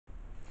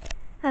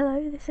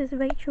Hello, this is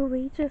Rachel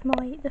Reed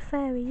with the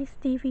Fairies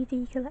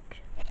DVD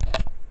collection.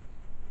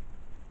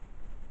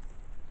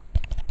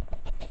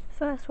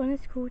 First one is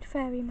called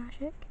Fairy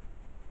Magic.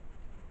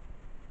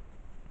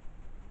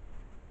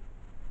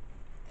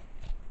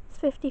 It's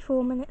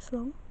 54 minutes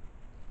long.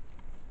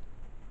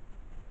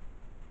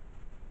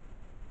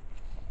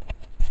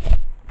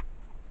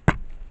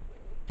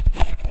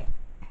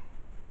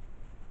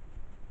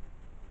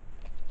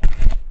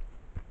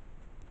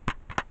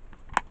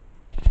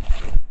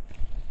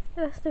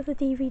 The rest of the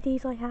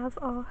DVDs I have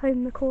are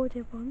home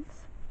recorded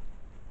ones.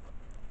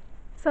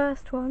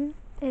 First one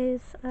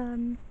is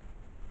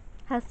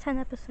has 10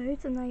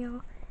 episodes, and they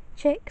are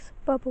Chicks,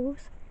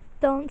 Bubbles,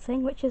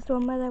 Dancing, which is the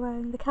one where they're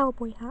wearing the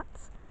cowboy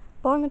hats,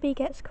 Barnaby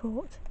Gets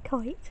Caught,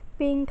 Kite,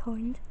 Being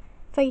Kind,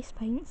 Face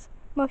Paints,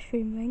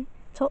 Mushroom Ring,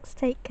 Tots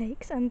Take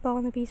Cakes, and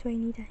Barnaby's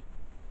Rainy Day.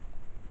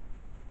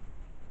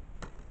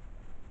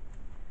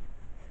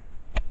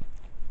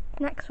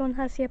 Next one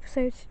has the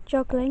episodes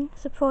Juggling,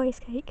 Surprise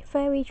Cake,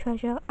 Fairy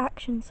Treasure,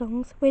 Action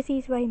Songs,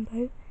 Wizzy's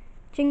Rainbow,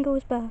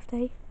 Jingle's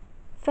Birthday,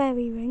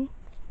 Fairy Ring,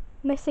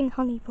 Missing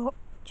Honeypot,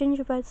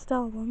 Gingerbread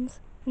Star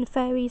Ones, and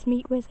Fairies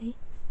Meet Wizzy.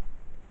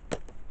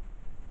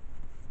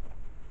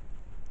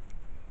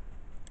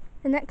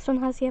 The next one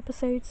has the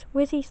episodes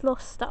Wizzy's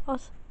Lost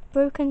Stars,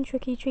 Broken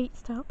Tricky Treat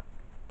Stub,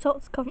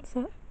 Tots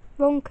Concert,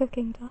 Wrong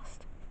Cooking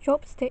Dust,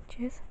 Drop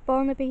Stitches,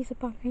 Barnaby's a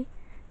Bunny,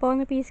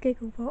 Barnaby's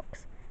Giggle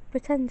Box,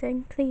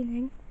 Pretending,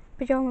 Cleaning,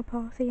 Pyjama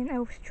Party, and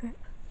Elf's Trip.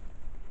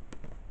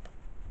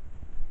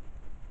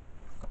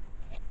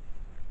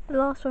 The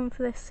last one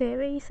for this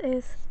series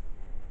is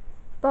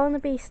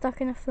Barnaby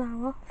Stuck in a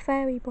Flower,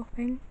 Fairy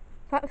Bopping,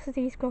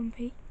 Rhapsody's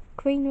Grumpy,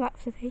 Queen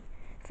Rhapsody,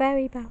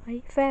 Fairy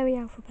Ballet, Fairy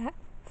Alphabet,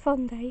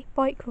 Fun Day,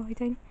 Bike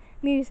Riding,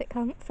 Music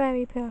Hunt,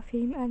 Fairy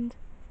Perfume, and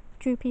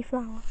Droopy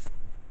Flower.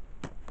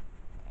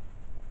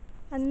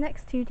 And the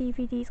next two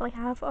DVDs I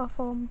have are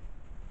from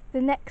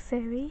the next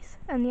series,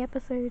 and the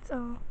episodes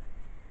are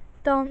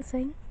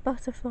Dancing,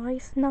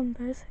 Butterflies,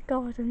 Numbers,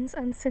 Gardens,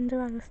 and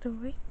Cinderella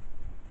Story.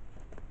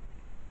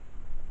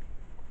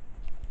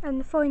 And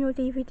the final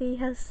DVD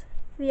has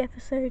the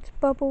episodes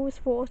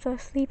Bubbles, Water,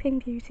 Sleeping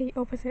Beauty,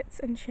 Opposites,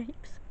 and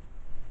Shapes.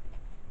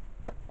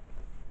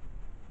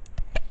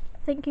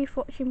 Thank you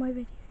for watching my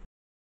video.